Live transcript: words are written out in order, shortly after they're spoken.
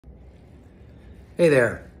Hey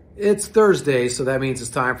there. It's Thursday, so that means it's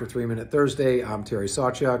time for 3 Minute Thursday. I'm Terry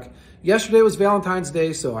Sawchuk. Yesterday was Valentine's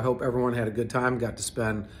Day, so I hope everyone had a good time, got to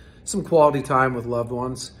spend some quality time with loved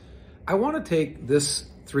ones. I want to take this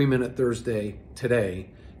 3 Minute Thursday today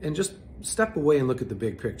and just step away and look at the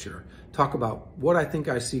big picture. Talk about what I think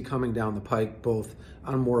I see coming down the pike, both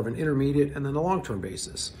on more of an intermediate and then a long-term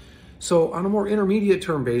basis. So on a more intermediate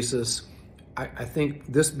term basis, I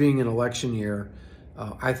think this being an election year,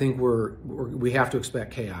 I think we have to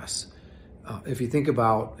expect chaos. If you think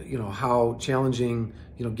about how challenging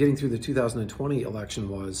getting through the 2020 election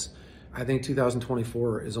was, I think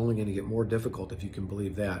 2024 is only going to get more difficult, if you can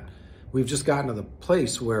believe that. We've just gotten to the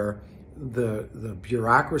place where the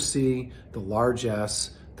bureaucracy, the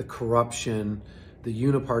largesse, the corruption, the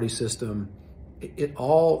uniparty system,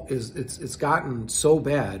 it's gotten so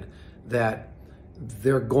bad that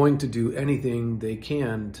they're going to do anything they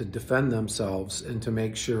can to defend themselves and to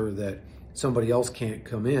make sure that somebody else can't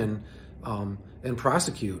come in and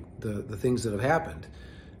prosecute the things that have happened.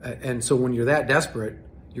 And so when you're that desperate,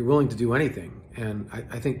 you're willing to do anything. And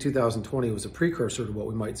I think 2020 was a precursor to what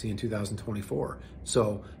we might see in 2024.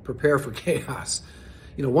 So prepare for chaos.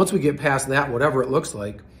 Once we get past that, whatever it looks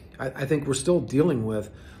like, I think we're still dealing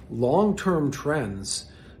with long-term trends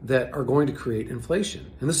that are going to create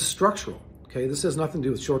inflation. And this is structural. Okay, this has nothing to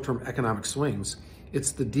do with short-term economic swings.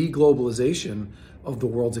 It's the deglobalization of the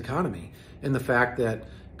world's economy and the fact that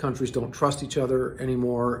countries don't trust each other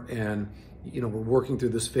anymore. And we're working through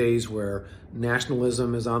this phase where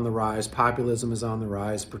nationalism is on the rise, populism is on the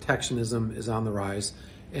rise, protectionism is on the rise.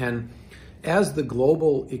 And as the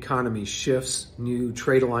global economy shifts, new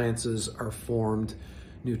trade alliances are formed,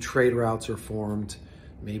 new trade routes are formed,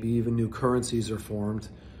 maybe even new currencies are formed.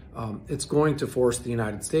 It's going to force the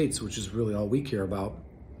United States, which is really all we care about,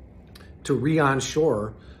 to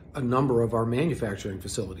re-onshore a number of our manufacturing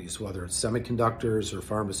facilities, whether it's semiconductors or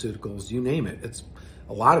pharmaceuticals, you name it.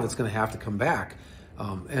 A lot of it's going to have to come back.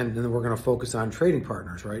 And then we're going to focus on trading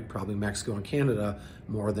partners, right? Probably Mexico and Canada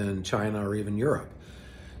more than China or even Europe.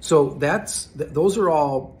 So those are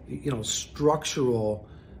all, structural,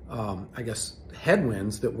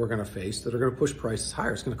 headwinds that we're going to face that are going to push prices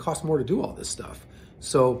higher. It's going to cost more to do all this stuff.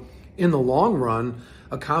 So in the long run,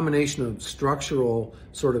 a combination of structural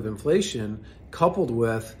sort of inflation coupled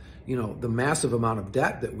with, the massive amount of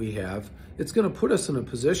debt that we have, it's going to put us in a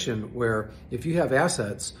position where if you have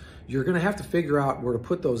assets, you're going to have to figure out where to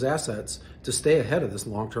put those assets to stay ahead of this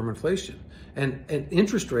long-term inflation. And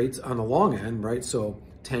interest rates on the long end, right? So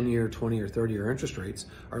 10-year, 20 or 30-year interest rates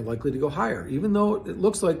are likely to go higher. Even though it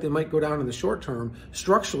looks like they might go down in the short term,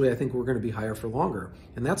 structurally, I think we're going to be higher for longer,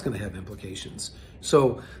 and that's going to have implications.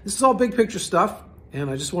 So this is all big picture stuff, and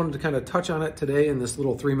I just wanted to kind of touch on it today in this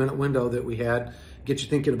little 3-minute window that we had, get you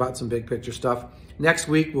thinking about some big picture stuff. Next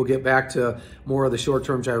week, we'll get back to more of the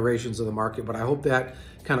short-term gyrations of the market, but I hope that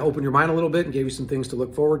kind of opened your mind a little bit and gave you some things to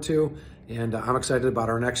look forward to, and I'm excited about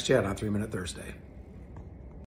our next chat on 3 Minute Thursday.